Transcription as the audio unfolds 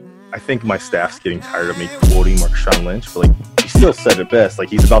I think my staff's getting tired of me quoting Marshawn Lynch, but like he still said it best. Like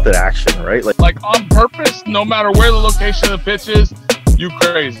he's about that action, right? Like on purpose, no matter where the location of the pitch is, you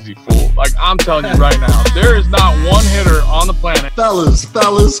crazy fool. Like I'm telling you right now, there is not one hitter on the planet. Fellas.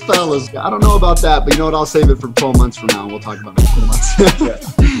 I don't know about that, but you know what? I'll save it for 12 months from now. We'll talk about it in 12 months. Yeah.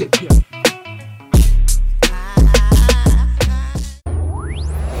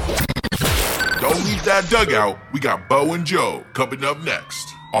 Don't leave that dugout. We got Bo and Joe coming up next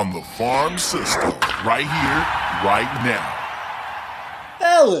on the Farm System, right here, right now.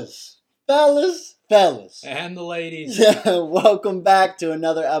 Fellas. And the ladies. Welcome back to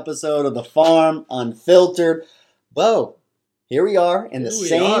another episode of the Farm Unfiltered. Bo, here we are in the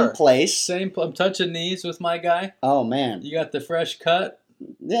same place. I'm touching knees with my guy. Oh, man. You got the fresh cut.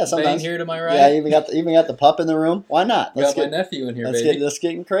 Yeah, sometimes. Bang here to my right. Yeah, even got the pup in the room. Why not? Got my nephew in here, baby. Let's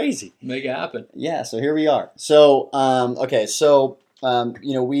get crazy. Make it happen. Yeah, so here we are. So,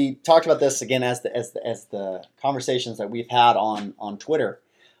 we talked about this again as the conversations that we've had on Twitter.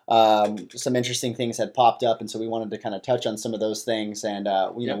 Some interesting things had popped up, and so we wanted to kind of touch on some of those things. And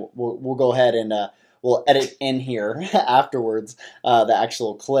we'll go ahead and we'll edit in here afterwards the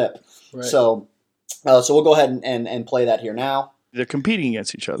actual clip. Right. So we'll go ahead and play that here now. They're competing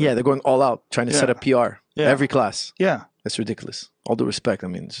against each other. Yeah, they're going all out, trying to set up PR. Yeah. Every class. Yeah. That's ridiculous. All due respect. I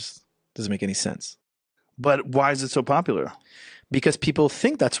mean, it just doesn't make any sense. But why is it so popular? Because people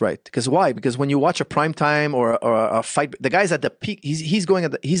think that's right. Because why? Because when you watch a prime time or a fight, the guy's at the peak.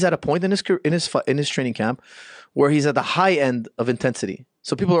 He's at a point in his training camp where he's at the high end of intensity.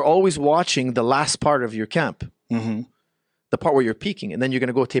 So people are always watching the last part of your camp, the part where you're peaking, and then you're going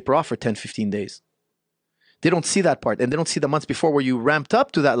to go taper off for 10, 15 days. They don't see that part, and they don't see the months before where you ramped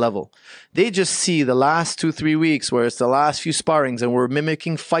up to that level. They just see the last 2-3 weeks where it's the last few sparrings, and we're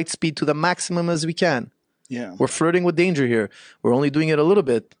mimicking fight speed to the maximum as we can. Yeah, we're flirting with danger here. We're only doing it a little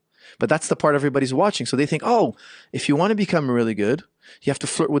bit, but that's the part everybody's watching. So they think, oh, if you want to become really good, you have to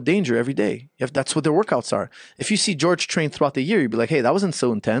flirt with danger every day. That's what their workouts are. If you see George train throughout the year, you'd be like, hey, that wasn't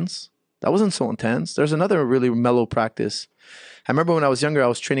so intense. There's another really mellow practice. I remember when I was younger, I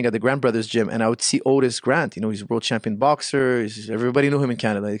was training at the Grant Brothers gym, and I would see Otis Grant. You know, he's a world champion boxer. Everybody knew him in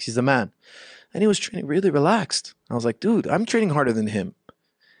Canada. He's the man. And he was training really relaxed. I was like, dude, I'm training harder than him.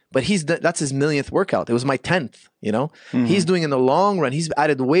 But that's his millionth workout. It was my 10th, you know? Mm-hmm. He's doing in the long run. He's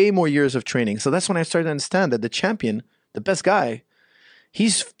added way more years of training. So that's when I started to understand that the champion, the best guy,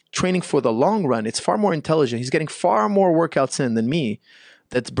 he's training for the long run. It's far more intelligent. He's getting far more workouts in than me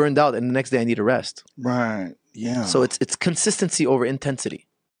that's burned out, and the next day I need a rest. Right. Yeah. So it's consistency over intensity.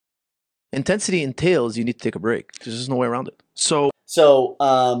 Intensity entails you need to take a break. There's just no way around it. So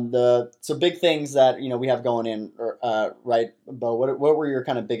big things that we have going in, right, Bo? What were your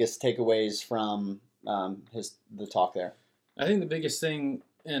kind of biggest takeaways from the talk there? I think the biggest thing,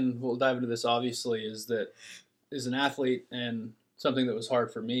 and we'll dive into this obviously, is that as an athlete, and something that was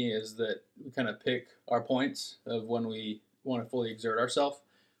hard for me is that we kind of pick our points of when we want to fully exert ourselves.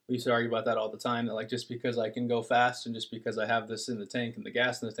 We used to argue about that all the time, that like just because I can go fast and just because I have this in the tank and the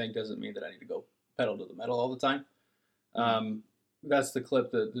gas in the tank doesn't mean that I need to go pedal to the metal all the time. That's the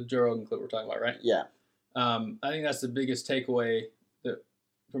clip, the Joe Rogan clip we're talking about, right? Yeah. I think that's the biggest takeaway that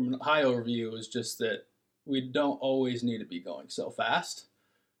from a high overview is just that we don't always need to be going so fast,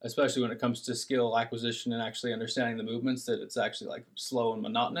 especially when it comes to skill acquisition and actually understanding the movements, that it's actually like slow and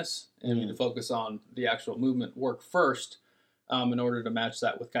monotonous. And we need to focus on the actual movement work first in order to match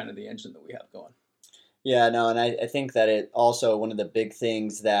that with kind of the engine that we have going. Yeah, no, and I think that it also, one of the big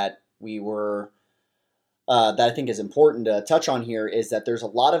things that that I think is important to touch on here is that there's a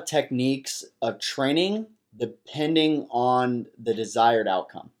lot of techniques of training depending on the desired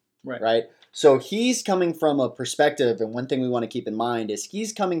outcome, right? So he's coming from a perspective, and one thing we want to keep in mind is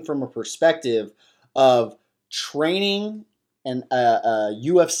he's coming from a perspective of training and a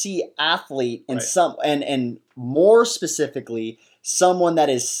UFC athlete and and more specifically someone that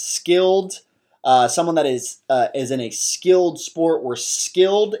is skilled, someone that is in a skilled sport where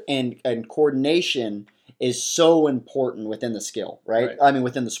skilled and coordination is so important within the skill, right? I mean,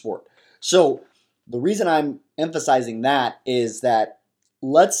 within the sport. So the reason I'm emphasizing that is that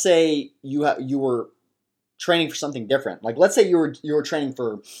let's say you were training for something different. Like let's say you were training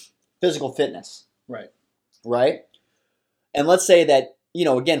for physical fitness, right? And let's say that,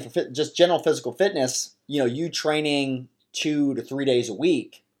 again, for just general physical fitness, you training 2 to 3 days a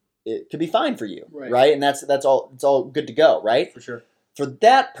week, it could be fine for you, right? And that's all, it's all good to go, right? For sure. For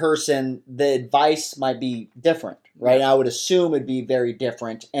that person, the advice might be different, right? And I would assume it'd be very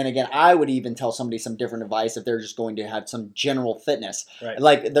different. And again, I would even tell somebody some different advice if they're just going to have some general fitness. Right.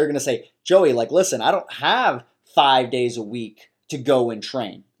 Like they're going to say, Joey, like, listen, I don't have 5 days a week to go and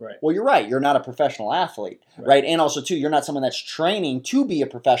train. Right. Well, you're right. You're not a professional athlete, right? And also, too, you're not someone that's training to be a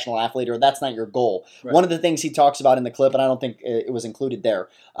professional athlete, or that's not your goal. Right. One of the things he talks about in the clip, and I don't think it was included there,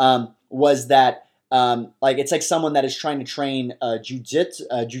 was that like it's like someone that is trying to train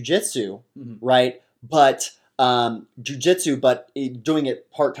jujitsu, right? But jujitsu, but doing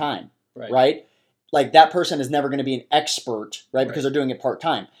it part time, right? Like that person is never going to be an expert, right? Because they're doing it part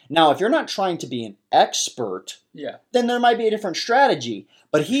time. Now, if you're not trying to be an expert, then there might be a different strategy.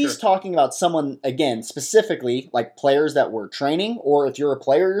 But he's talking about someone, again, specifically like players that were training, or if you're a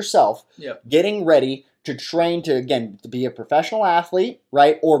player yourself, getting ready to train to, again, to be a professional athlete,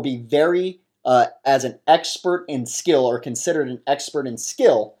 right? Or be very, as an expert in skill, or considered an expert in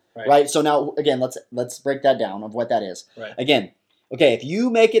skill, right? So now, again, let's break that down of what that is. Again, okay, if you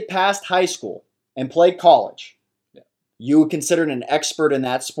make it past high school and play college, you would consider an expert in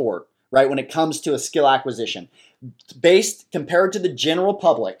that sport, right? When it comes to a skill acquisition. Based, compared to the general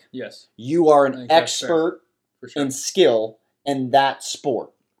public, you are an expert in skill in that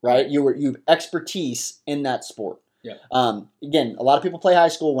sport, right? You have expertise in that sport. Again, a lot of people play high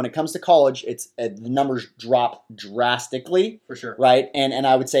school. When it comes to college, it's the numbers drop drastically, right? And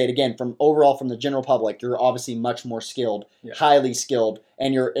I would say it again, from the general public, you're obviously much more skilled, highly skilled,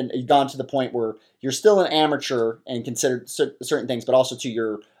 and you've gone to the point where you're still an amateur and considered certain things, but also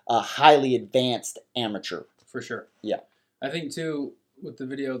you're a highly advanced amateur. For sure. Yeah. I think too, with the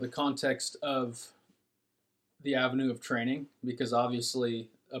video, the context of the avenue of training, because obviously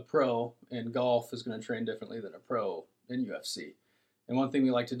a pro in golf is going to train differently than a pro in UFC. And one thing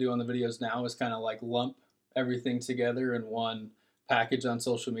we like to do on the videos now is kind of like lump everything together in one package on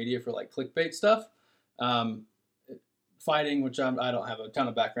social media for like clickbait stuff. Fighting, which I don't have a ton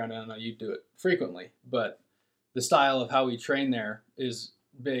of background in, I know you do it frequently, but the style of how we train there is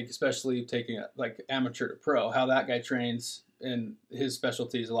big, especially taking it like amateur to pro. How that guy trains and his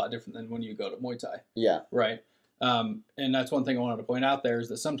specialty is a lot different than when you go to Muay Thai. Right. And that's one thing I wanted to point out there is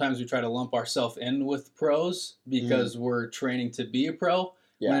that sometimes we try to lump ourselves in with pros because we're training to be a pro.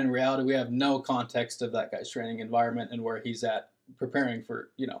 When in reality, we have no context of that guy's training environment and where he's at preparing for,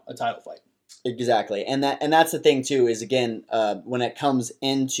 a title fight. Exactly. And that's the thing too, is again, when it comes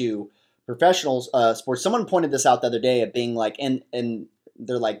into professional sports, someone pointed this out the other day at being like, and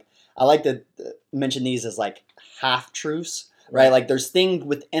they're like, I like to mention these as like half truths, right? Like there's things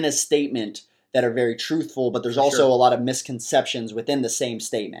within a statement that are very truthful, but there's also a lot of misconceptions within the same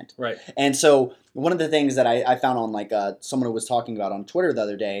statement. Right. And so one of the things that I found on like someone who was talking about on Twitter the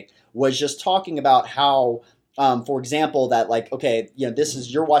other day was just talking about how, for example, that like, okay,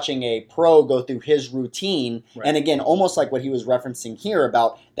 you're watching a pro go through his routine. And again, almost like what he was referencing here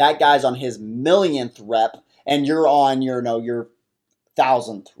about that guy's on his millionth rep and you're on your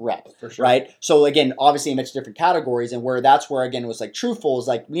 1,000th rep, right? So again, obviously it makes different categories, and that's where again it was like truthful is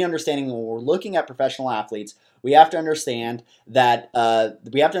like me understanding when we're looking at professional athletes, we have to understand that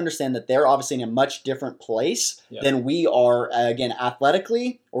they're obviously in a much different place than we are again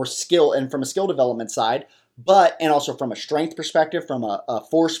athletically or skill, and from a skill development side, and also from a strength perspective, from a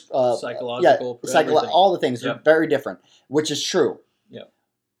force, psychological, all the things are very different, which is true.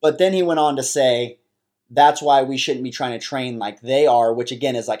 But then he went on to say, that's why we shouldn't be trying to train like they are, which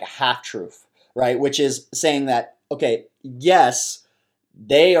again is like a half truth, right? Which is saying that, okay, yes,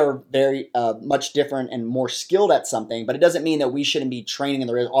 they are very much different and more skilled at something, but it doesn't mean that we shouldn't be training. And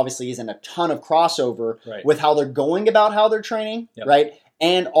there obviously isn't a ton of crossover with how they're going about how they're training, right?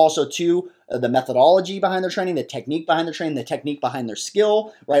 And also too, the methodology behind their training, the technique behind their training, the technique behind their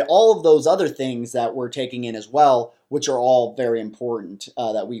skill, right? All of those other things that we're taking in as well, which are all very important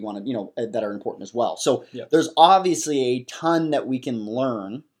that we want to, that are important as well. So there's obviously a ton that we can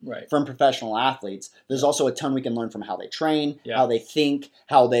learn from professional athletes. There's also a ton we can learn from how they train, how they think,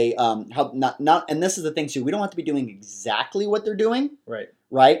 how they, and this is the thing too, we don't have to be doing exactly what they're doing,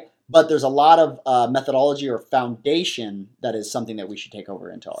 right? But there's a lot of methodology or foundation that is something that we should take over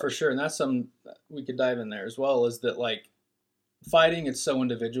into ours. For sure, and that's something we could dive in there as well, is that like fighting, it's so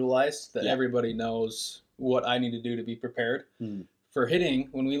individualized that everybody knows what I need to do to be prepared. For hitting,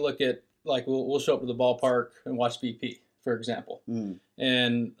 when we look at, like, we'll show up to the ballpark and watch BP, for example.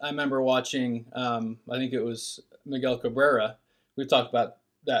 And I remember watching, I think it was Miguel Cabrera. We've talked about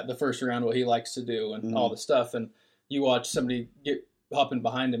that, the first round, what he likes to do and all the stuff. And you watch somebody hopping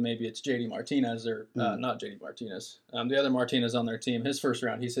behind him, maybe it's JD Martinez or not JD Martinez. The other Martinez on their team, his first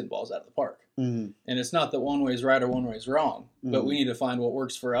round, he's hitting balls out of the park. And it's not that one way is right or one way is wrong, but we need to find what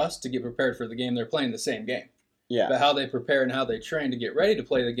works for us to get prepared for the game. They're playing the same game. But how they prepare and how they train to get ready to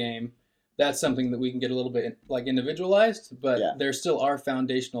play the game, that's something that we can get a little bit like individualized, but there still are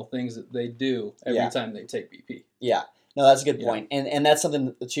foundational things that they do every time they take BP. No, that's a good point. And that's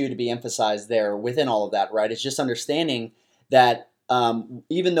something too to be emphasized there within all of that, right? It's just understanding that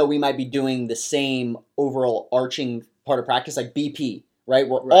even though we might be doing the same overall arching part of practice, like BP, right?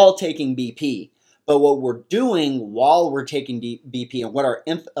 We're all taking BP, but what we're doing while we're taking BP and what our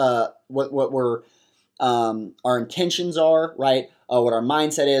intentions are, right? What our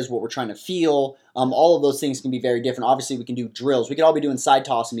mindset is, what we're trying to feel. All of those things can be very different. Obviously, we can do drills. We could all be doing side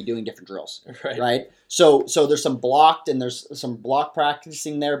toss and be doing different drills, right? So there's some blocked and there's some block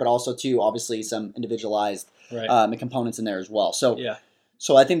practicing there, but also too obviously some individualized components in there as well. So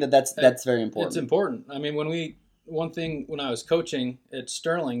so I think that's very important. It's important. I mean, one thing when I was coaching at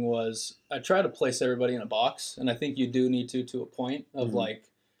Sterling was I try to place everybody in a box, and I think you do need to a point of like,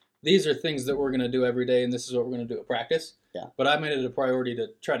 these are things that we're going to do every day, and this is what we're going to do at practice. Yeah. But I made it a priority to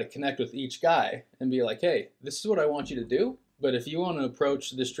try to connect with each guy and be like, hey, this is what I want you to do. But if you want to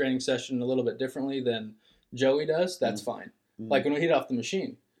approach this training session a little bit differently than Joey does, that's fine. Like when we hit off the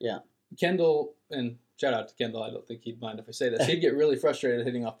machine. Yeah. Kendall, and shout out to Kendall, I don't think he'd mind if I say this. He'd get really frustrated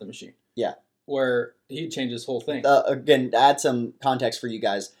hitting off the machine. Yeah. Where he'd change his whole thing. Again, to add some context for you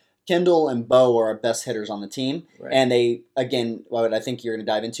guys, Kendall and Bo are our best hitters on the team. Right. And they, again, what I think you're going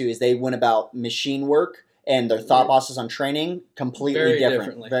to dive into is they went about machine work and their thought process on training completely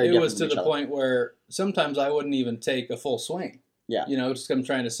differently. It was to the point where sometimes I wouldn't even take a full swing. Yeah. You know, just I'm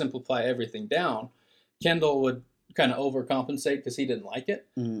trying to simplify everything down. Kendall would kind of overcompensate because he didn't like it.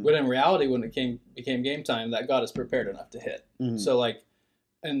 But in reality, when it became game time, that got us prepared enough to hit. So like,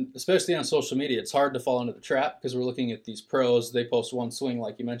 and especially on social media, it's hard to fall into the trap because we're looking at these pros. They post one swing,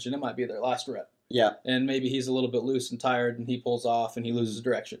 like you mentioned, it might be their last rep. Yeah. And maybe he's a little bit loose and tired and he pulls off and he loses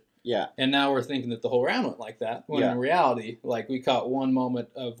direction. Yeah. And now we're thinking that the whole round went like that. When in reality, like we caught one moment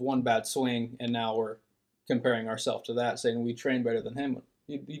of one bad swing and now we're comparing ourselves to that, saying we train better than him.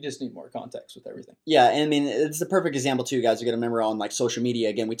 You just need more context with everything. Yeah, and I mean, it's the perfect example too, guys. You got to remember on like social media,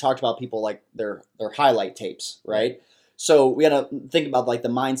 again, we talked about people like their highlight tapes, right? So we got to think about like the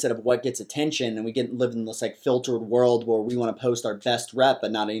mindset of what gets attention, and we live in this like filtered world where we want to post our best rep,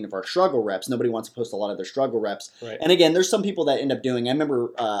 but not any of our struggle reps. Nobody wants to post a lot of their struggle reps. Right. And again, there's some people that end up doing. I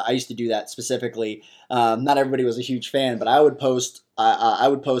remember I used to do that specifically. Not everybody was a huge fan, but I would post. I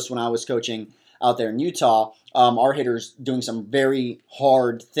would post when I was coaching out there in Utah. Our hitters doing some very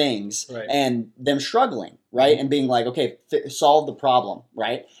hard things and them struggling, right? And being like, okay, solve the problem,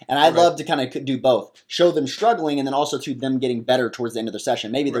 right? And I love to kind of do both. Show them struggling and then also to them getting better towards the end of their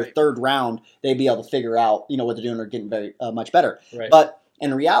session. Maybe their third round, they'd be able to figure out, what they're doing or getting very much better. But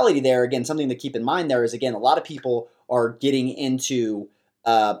in reality there, again, something to keep in mind there is, again, a lot of people are getting into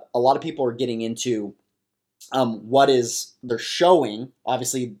what is they're showing,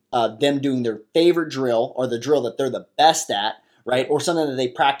 obviously, them doing their favorite drill or the drill that they're the best at, right? Or something that they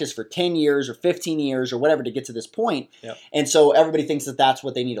practice for 10 years or 15 years or whatever to get to this point. Yep. And so everybody thinks that that's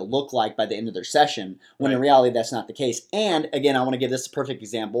what they need to look like by the end of their session, when in reality that's not the case. And again, I want to give this a perfect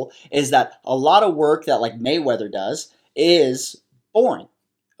example, is that a lot of work that like Mayweather does is boring.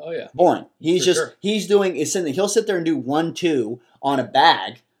 Oh yeah. Boring. He's he'll sit there and do 1-2 on a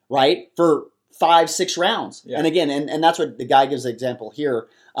bag, right? For 5-6 rounds. Yeah. And again, and that's what the guy gives the example here.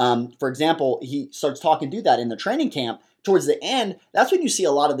 For example, he starts talking do that in the training camp. Towards the end, that's when you see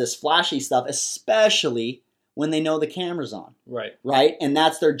a lot of this flashy stuff, especially when they know the camera's on. Right. Right? And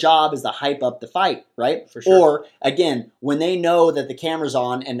that's their job, is to hype up the fight, right? For sure. Or, again, when they know that the camera's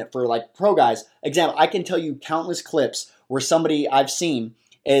on, and for like pro guys, example, I can tell you countless clips where somebody I've seen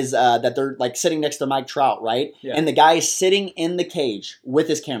is that they're like sitting next to Mike Trout, right? Yeah. And the guy is sitting in the cage with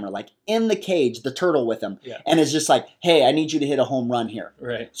his camera, like in the cage, the turtle with him. Yeah. And it's just like, hey, I need you to hit a home run here.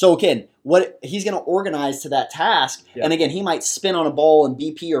 Right. So again, what he's going to organize to that task. Yeah. And again, he might spin on a ball and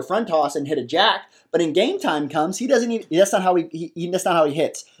BP or front toss and hit a jack. But in game time comes, he doesn't even, that's not how he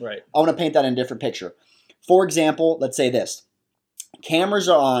hits. Right. I want to paint that in a different picture. For example, let's say this. Cameras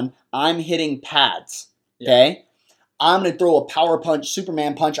are on, I'm hitting pads. Okay. Yeah. I'm going to throw a power punch,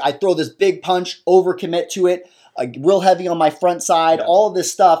 Superman punch. I throw this big punch, overcommit to it, real heavy on my front side, all of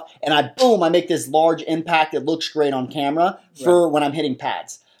this stuff, and I make this large impact that looks great on camera for when I'm hitting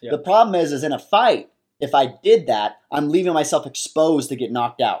pads. Yep. The problem is in a fight, if I did that, I'm leaving myself exposed to get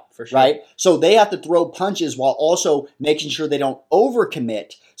knocked out, for sure. Right? So they have to throw punches while also making sure they don't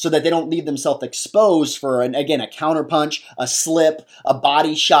overcommit, so that they don't leave themselves exposed for, a counter punch, a slip, a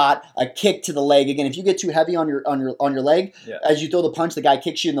body shot, a kick to the leg. Again, if you get too heavy on your leg, as you throw the punch, the guy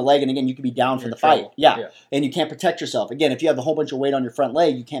kicks you in the leg, and again, you could be down for the fight. Yeah, and you can't protect yourself. Again, if you have a whole bunch of weight on your front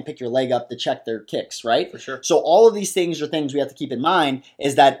leg, you can't pick your leg up to check their kicks, right? For sure. So all of these things are things we have to keep in mind,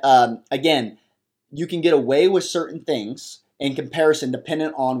 is that, again, you can get away with certain things, in comparison,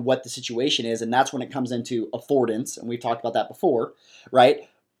 dependent on what the situation is. And that's when it comes into affordance. And we've talked about that before, right?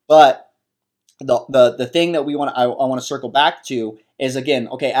 But the thing that I want to circle back to is, again,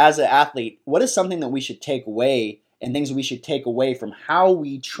 okay, as an athlete, what is something that we should take away and things we should take away from how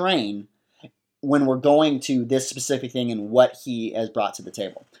we train when we're going to this specific thing and what he has brought to the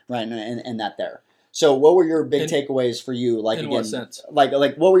table, right? And that there. So what were your big takeaways for you? Like, in again, what sense? Like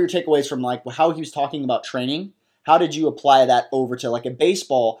what were your takeaways from like how he was talking about training? How did you apply that over to like a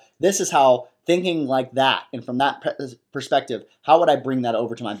baseball? This is how thinking like that. And from that perspective, how would I bring that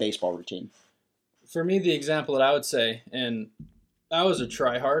over to my baseball routine? For me, the example that I would say, and I was a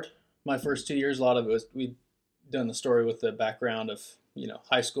try-hard my first 2 years. A lot of it was, we'd done the story with the background of,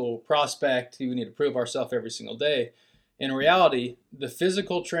 high school prospect. We need to prove ourselves every single day. In reality, the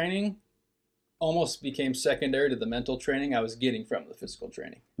physical training almost became secondary to the mental training I was getting from the physical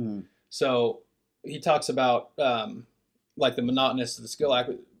training. Mm. So he talks about like the monotonous of the skill.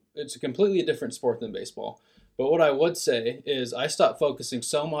 It's a completely different sport than baseball. But what I would say is I stopped focusing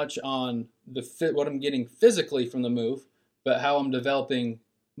so much on what I'm getting physically from the move, but how I'm developing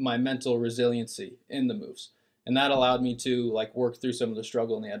my mental resiliency in the moves. And that allowed me to like work through some of the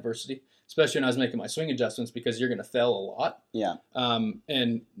struggle and the adversity, especially when I was making my swing adjustments, because you're going to fail a lot. Yeah.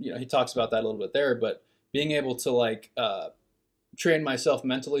 And he talks about that a little bit there, but being able to like train myself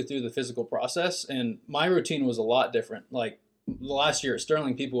mentally through the physical process, and my routine was a lot different. Like last year at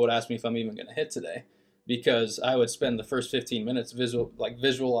Sterling, people would ask me if I'm even going to hit today, because I would spend the first 15 minutes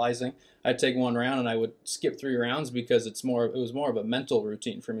visualizing. I'd take one round and I would skip 3 rounds because it was more of a mental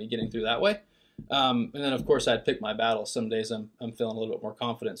routine for me getting through that way. And then of course I'd pick my battles. Some days I'm feeling a little bit more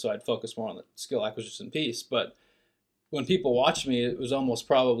confident, so I'd focus more on the skill acquisition piece. But when people watched me, it was almost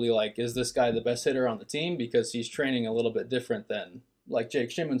probably like, is this guy the best hitter on the team? Because he's training a little bit different than like Jake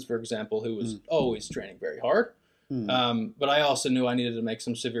Shimmons, for example, who was always training very hard. But I also knew I needed to make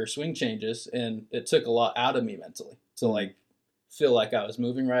some severe swing changes, and it took a lot out of me mentally to like feel like I was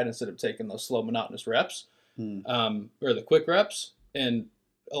moving right instead of taking those slow monotonous reps or the quick reps. And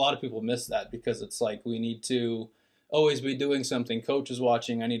a lot of people miss that because it's like we need to always be doing something. Coach is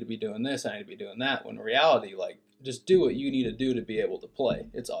watching. I need to be doing this. I need to be doing that. When in reality, like just do what you need to do to be able to play.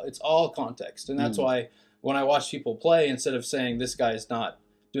 It's all context, and that's why when I watch people play, instead of saying this guy's not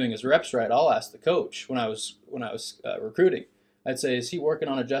doing his reps right, I'll ask the coach when I was recruiting. I'd say, is he working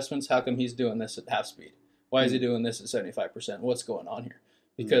on adjustments? How come he's doing this at half speed? Why is he doing this at 75%? What's going on here?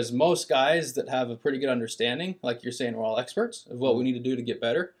 Because most guys that have a pretty good understanding, like you're saying, we're all experts of what we need to do to get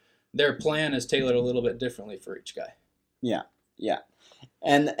better, their plan is tailored a little bit differently for each guy. Yeah.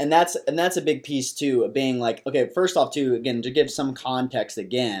 And that's a big piece too, of being like, okay, first off too, again, to give some context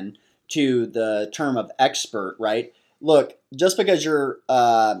again to the term of expert, right? Look, just because you're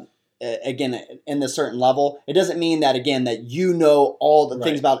again in this certain level, it doesn't mean that again that you know all the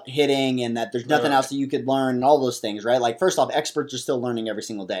things about hitting and that there's nothing else that you could learn and all those things, right? Like first off, experts are still learning every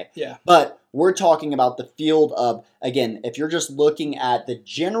single day. Yeah. But we're talking about the field of, again, if you're just looking at the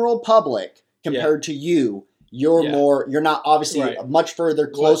general public compared to you, you're not obviously much further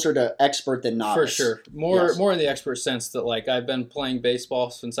closer to expert than novice. For sure. More in the expert sense that like I've been playing baseball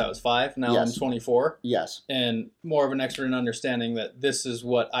since I was 5. Now I'm 24. Yes. And more of an expert in understanding that this is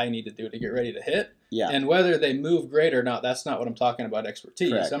what I need to do to get ready to hit. Yeah. And whether they move great or not, that's not what I'm talking about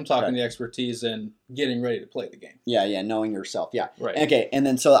expertise. Correct. I'm talking the expertise in getting ready to play the game. Yeah, knowing yourself. Yeah. Right. Okay, and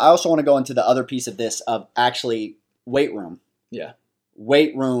then so I also want to go into the other piece of this of actually weight room. Yeah.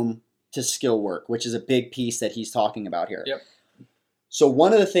 Weight room to skill work, which is a big piece that he's talking about here. Yep. So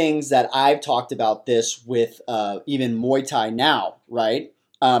one of the things that I've talked about this with even Muay Thai now, right?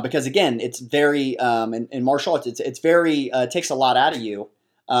 Because again, it's very in martial arts, it's very it takes a lot out of you.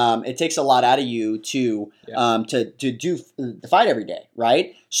 It takes a lot out of you to do the fight every day,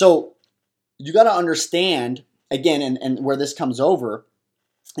 right? So you got to understand again, and where this comes over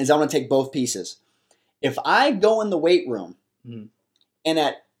is I want to take both pieces. If I go in the weight room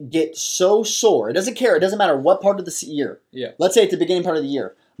and get so sore, it doesn't matter what part of the year. Yeah. Let's say at the beginning part of the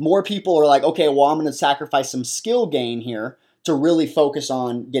year, more people are like, okay, well, I'm going to sacrifice some skill gain here to really focus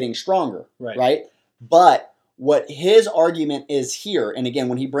on getting stronger, right? But what his argument is here, and again,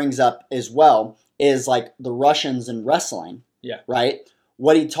 when he brings up as well, is like the Russians and wrestling, right?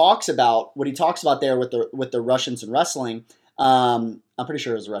 What he talks about there with the Russians and wrestling, I'm pretty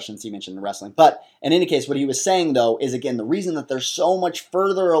sure it was the Russians he mentioned in wrestling. But in any case, what he was saying, though, is, again, the reason that they're so much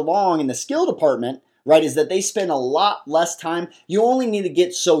further along in the skill department, right, is that they spend a lot less time. You only need to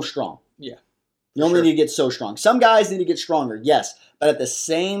get so strong. Yeah. You only need to get so strong. Some guys need to get stronger, yes. But at the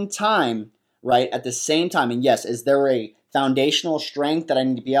same time, right, and yes, is there a foundational strength that I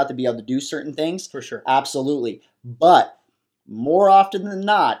need to be able to do certain things? For sure. Absolutely. But more often than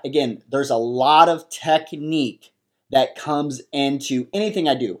not, again, there's a lot of technique that comes into anything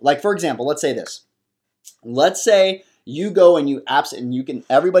I do. Like, for example, let's say this. Let's say you go and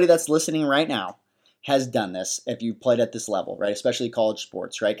everybody that's listening right now has done this if you played at this level, right? Especially college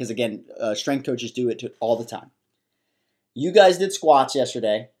sports, right? Because again, strength coaches do it all the time. You guys did squats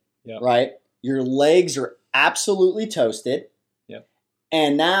yesterday, right? Your legs are absolutely toasted. Yep.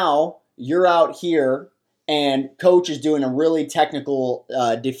 And now you're out here and coach is doing a really technical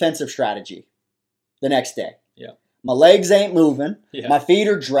defensive strategy the next day. Yeah. My legs ain't moving. Yeah. My feet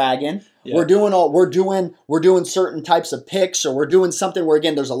are dragging. Yeah. We're doing certain types of picks, or we're doing something where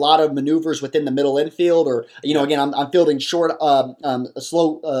again there's a lot of maneuvers within the middle infield, or again I'm fielding short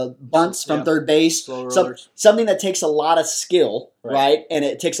slow bunts from third base. Something that takes a lot of skill, right? And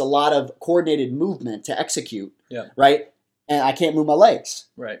it takes a lot of coordinated movement to execute. Yeah. Right? And I can't move my legs.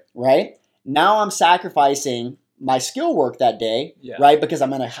 Right. Right? Now I'm sacrificing my skill work that day, right? Because I'm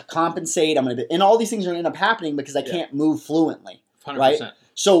going to compensate. And all these things are going to end up happening because I can't move fluently, 100%. right?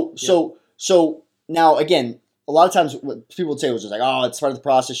 So now again, a lot of times what people would say was just like, oh, it's part of the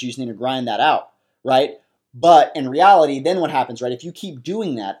process. You just need to grind that out, right? But in reality, then what happens, right? If you keep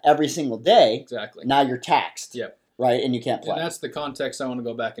doing that every single day, exactly, now you're taxed, yep, right? And you can't play. And that's the context I want to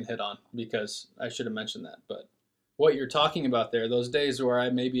go back and hit on because I should have mentioned that. But what you're talking about there, those days where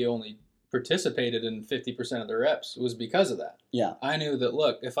I maybe only participated in 50% of the reps was because of that. Yeah. I knew that,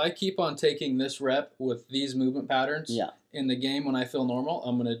 look, if I keep on taking this rep with these movement patterns in the game when I feel normal,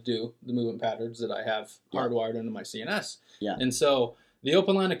 I'm going to do the movement patterns that I have hardwired into my CNS. Yeah. And so the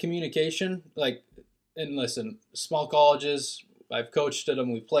open line of communication, and listen, small colleges, I've coached at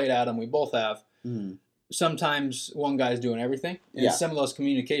them, we've played at them, we both have. Mm. Sometimes one guy's doing everything, and some of those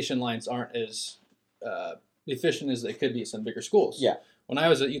communication lines aren't as efficient as they could be at some bigger schools. Yeah. When I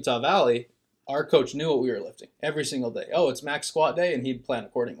was at Utah Valley, our coach knew what we were lifting every single day. Oh, it's max squat day, and he'd plan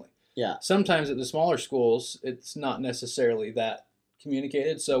accordingly. Yeah. Sometimes at the smaller schools, it's not necessarily that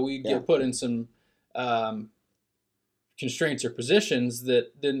communicated, so we get put in some constraints or positions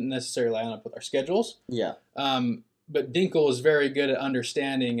that didn't necessarily line up with our schedules. Yeah. But Dinkle is very good at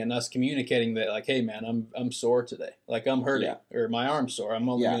understanding and us communicating that, like, hey, man, I'm sore today. Like, I'm hurting, or my arm's sore. I'm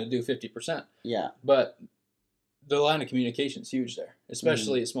only going to do 50%. Yeah. But the line of communication is huge there,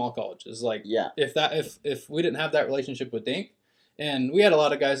 especially at small colleges. Like, if we didn't have that relationship with Dink, and we had a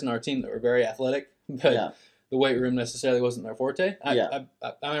lot of guys in our team that were very athletic, but the weight room necessarily wasn't their forte. I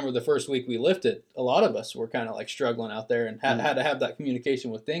remember the first week we lifted, a lot of us were kind of like struggling out there and had to have that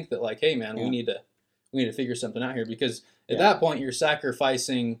communication with Dink that, like, hey, man, we need to figure something out here, because at that point you're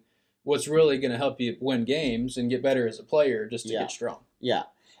sacrificing what's really going to help you win games and get better as a player just to get strong. Yeah.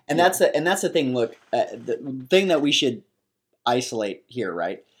 And that's the thing. Look, the thing that we should isolate here,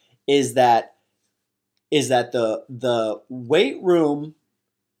 right, is that the weight room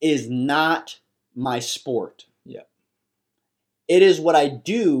is not my sport. Yeah. It is what I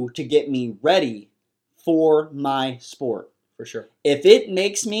do to get me ready for my sport. For sure. If it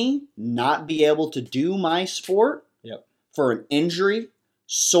makes me not be able to do my sport for an injury,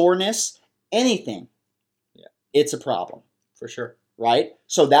 soreness, anything, it's a problem. For sure. Right?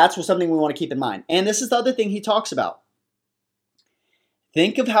 So that's something we want to keep in mind. And this is the other thing he talks about.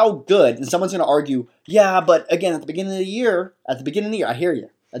 Think of how good, and someone's going to argue, but again, at the beginning of the year, I hear you.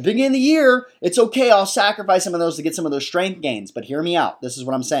 At the beginning of the year, it's okay, I'll sacrifice some of those to get some of those strength gains. But hear me out. This is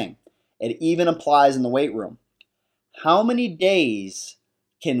what I'm saying. It even applies in the weight room. How many days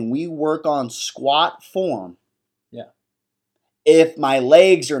can we work on squat form if my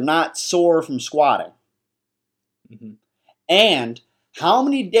legs are not sore from squatting? Mm-hmm. And how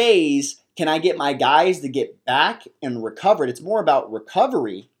many days can I get my guys to get back and recovered? It's more about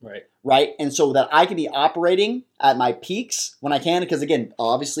recovery, right? And so that I can be operating at my peaks when I can. Because again,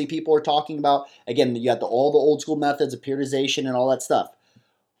 obviously people are talking about, again, you got all the old school methods of periodization and all that stuff.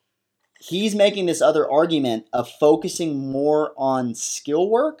 He's making this other argument of focusing more on skill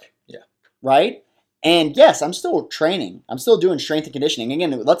work, right? And yes, I'm still training. I'm still doing strength and conditioning.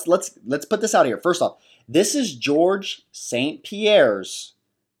 Again, let's put this out here. First off, this is George St. Pierre's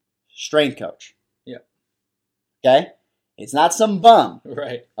strength coach. Yeah. Okay? It's not some bum.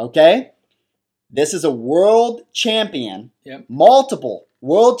 Right. Okay? This is a world champion, multiple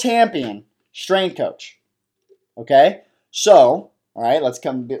world champion strength coach. Okay? So, all right, let's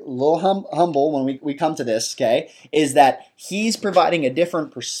come a little humble when we come to this, okay, is that he's providing a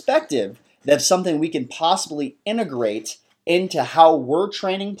different perspective that's something we can possibly integrate into how we're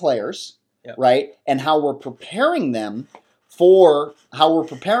training players, right, and how we're preparing them for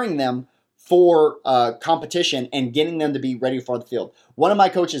competition and getting them to be ready for the field. One of my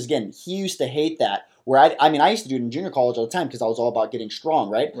coaches, again, he used to hate that, where I used to do it in junior college all the time because I was all about getting strong,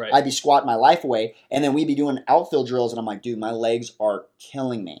 right? Right. I'd be squatting my life away, and then we'd be doing outfield drills, and I'm like, dude, my legs are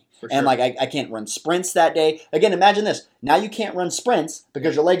killing me. For And sure. like I can't run sprints that day. Again, imagine this. Now you can't run sprints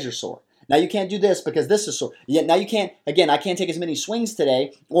because your legs are sore. Now you can't do this because this is sore. Yeah, now you can't. Again, I can't take as many swings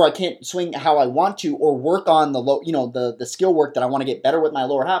today, or I can't swing how I want to, or work on the low, the skill work that I want to get better with my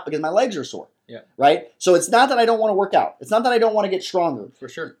lower half because my legs are sore. Yeah. Right. So it's not that I don't want to work out. It's not that I don't want to get stronger. For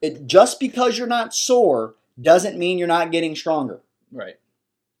sure. Just because you're not sore doesn't mean you're not getting stronger. Right.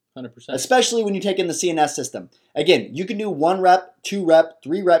 100%. Especially when you take in the CNS system. Again, you can do 1 rep, 2 rep,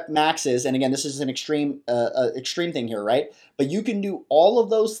 3 rep maxes, and again, this is an extreme thing here, right? But you can do all of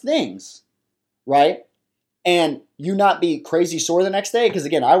those things, right? And you not be crazy sore the next day, because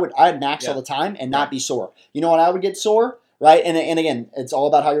again, I'd max all the time and not be sore. You know when I would get sore? Right, and again, it's all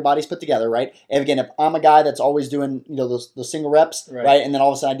about how your body's put together, right? And again, if I'm a guy that's always doing, those single reps, right, and then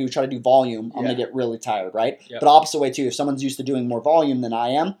all of a sudden I try to do volume, I'm gonna get really tired, right? Yep. But opposite way too, if someone's used to doing more volume than I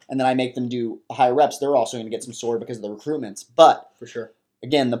am, and then I make them do higher reps, they're also gonna get some sore because of the recruitments. But for sure,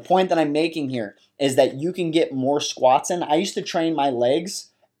 again, the point that I'm making here is that you can get more squats in. I used to train my legs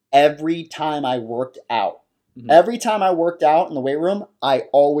every time I worked out. Mm-hmm. Every time I worked out in the weight room, I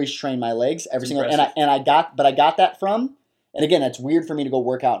always trained my legs every single. I got that from. And again, it's weird for me to go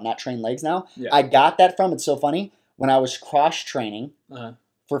work out and not train legs now. Yeah. I got that from, it's so funny, when I was cross training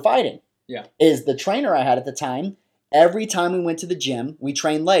for fighting. Yeah. Is the trainer I had at the time, every time we went to the gym, we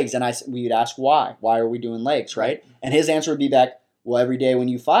trained legs. And we'd ask why. Why are we doing legs, right? And his answer would be back, well, every day when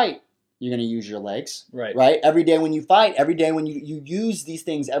you fight, you're going to use your legs. Right? Every day when you fight, every day when you use these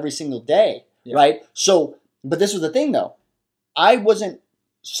things every single day. Yeah. Right? So, but this was the thing though. I wasn't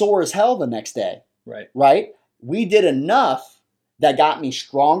sore as hell the next day. Right? We did enough that got me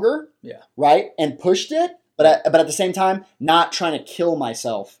stronger, right, and pushed it, but at the same time, not trying to kill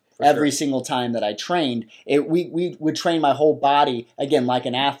myself every single time that I trained. We would train my whole body, again, like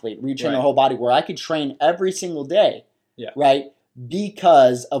an athlete. We'd train my whole body where I could train every single day, right,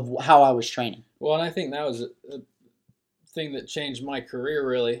 because of how I was training. Well, and I think that was a thing that changed my career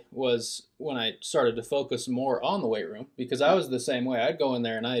really was when I started to focus more on the weight room, because I was the same way. I'd go in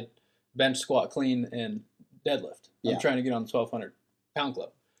there and I'd bench, squat, clean, and deadlift. I'm trying to get on the 1,200 pound club.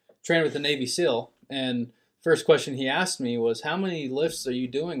 Trained with the Navy SEAL, and first question he asked me was, how many lifts are you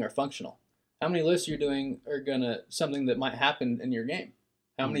doing are functional? How many lifts you're doing are something that might happen in your game?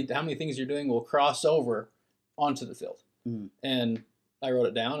 How many things you're doing will cross over onto the field? And I wrote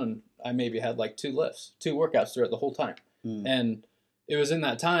it down, and I maybe had like 2 workouts throughout the whole time. And it was in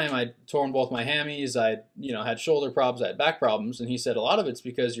that time I'd torn both my hammies, I'd had shoulder problems, I had back problems, and he said a lot of it's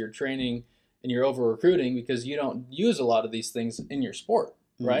because you're training and you're over recruiting because you don't use a lot of these things in your sport,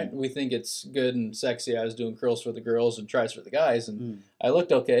 right? We think it's good and sexy. I was doing curls for the girls and tries for the guys, and I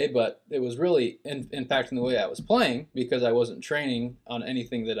looked okay, but it was really impacting the way I was playing because I wasn't training on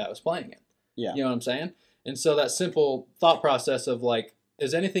anything that I was playing in. Yeah. You know what I'm saying? And so that simple thought process of like,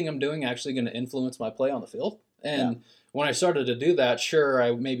 is anything I'm doing actually going to influence my play on the field? And when I started to do that, sure,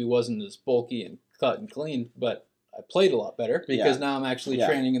 I maybe wasn't as bulky and cut and clean, but I played a lot better because now I'm actually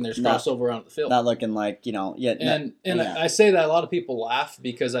training and there's crossover around the field. Not looking like, I say that a lot of people laugh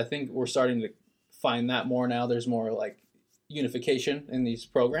because I think we're starting to find that more now. There's more like unification in these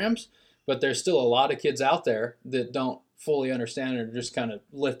programs, but there's still a lot of kids out there that don't fully understand or just kind of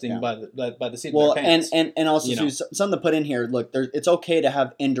lifting by the seat of their pants. And also too, something to put in here. Look, it's okay to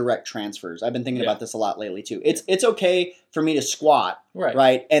have indirect transfers. I've been thinking about this a lot lately too. It's okay for me to squat,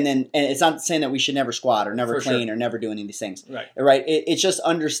 right? And it's not saying that we should never squat or never clean or never do any of these things, right? It's just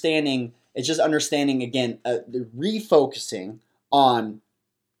understanding. It's just understanding again, refocusing on.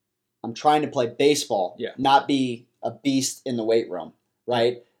 I'm trying to play baseball, not be a beast in the weight room,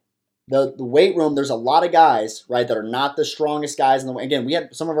 right? The weight room, there's a lot of guys, right, that are not the strongest guys in the weight. Again, we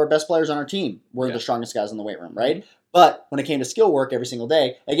had some of our best players on our team were the strongest guys in the weight room, right? But when it came to skill work every single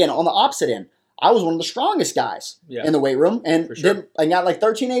day, again, on the opposite end, I was one of the strongest guys in the weight room, and I got like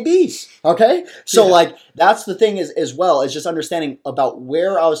 13 ABs, okay? So, like, that's the thing as well, is just understanding about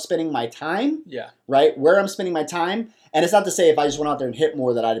where I was spending my time, right? Where I'm spending my time. And it's not to say if I just went out there and hit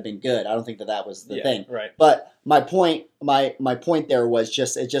more that I'd have been good. I don't think that was the thing. Right. But my point there was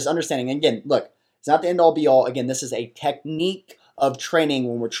just understanding. And again, look, it's not the end all be all. Again, this is a technique of training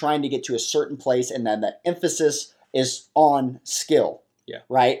when we're trying to get to a certain place, and then the emphasis is on skill,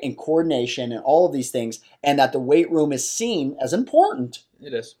 right, and coordination and all of these things, and that the weight room is seen as important.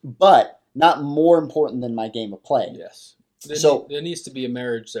 It is, but not more important than my game of play. Yes. There needs to be a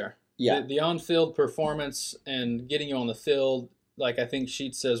marriage there. Yeah. The on-field performance and getting you on the field, like I think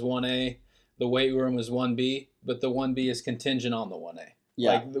Sheet says 1A, the weight room is 1B, but the 1B is contingent on the 1A.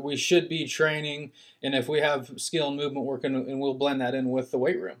 Yeah. Like we should be training, and if we have skill and movement working, and we'll blend that in with the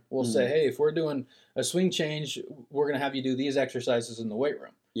weight room. We'll say, hey, if we're doing a swing change, we're going to have you do these exercises in the weight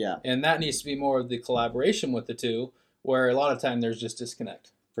room. Yeah. And that needs to be more of the collaboration with the two, where a lot of time there's just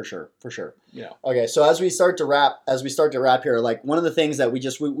disconnect. For sure. Yeah. Okay, so as we start to wrap here, like one of the things that we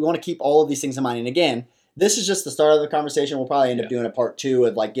want to keep all of these things in mind. And again, this is just the start of the conversation. We'll probably end up doing a part 2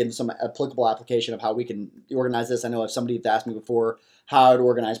 of like getting some applicable application of how we can organize this. I know if somebody had asked me before how to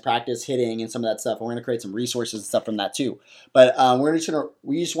organize practice, hitting, and some of that stuff, and we're going to create some resources and stuff from that too. But we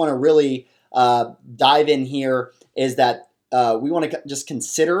just want to really dive in here. Is that we want to just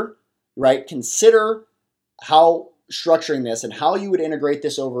consider how structuring this and how you would integrate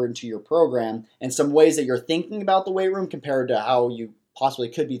this over into your program, and some ways that you're thinking about the weight room compared to how you possibly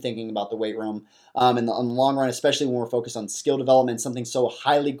could be thinking about the weight room in the long run, especially when we're focused on skill development. Something so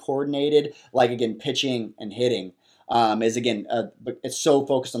highly coordinated, like again pitching and hitting, is again it's so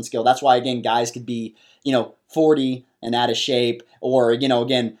focused on skill. That's why again guys could be 40 and out of shape, or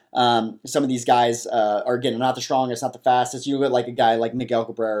some of these guys are again not the strongest, not the fastest. You get like a guy like Miguel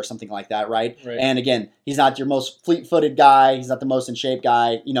Cabrera or something like that, right? And again, he's not your most fleet-footed guy. He's not the most in shape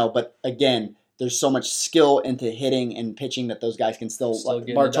guy, but again, there's so much skill into hitting and pitching that those guys can still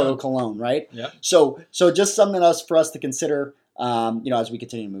like Bartolo Colon, right? Yeah. So just something else for us to consider, as we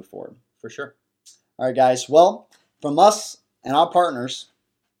continue to move forward. For sure. All right, guys. Well, from us and our partners,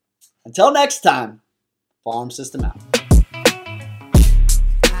 until next time, Farm System out.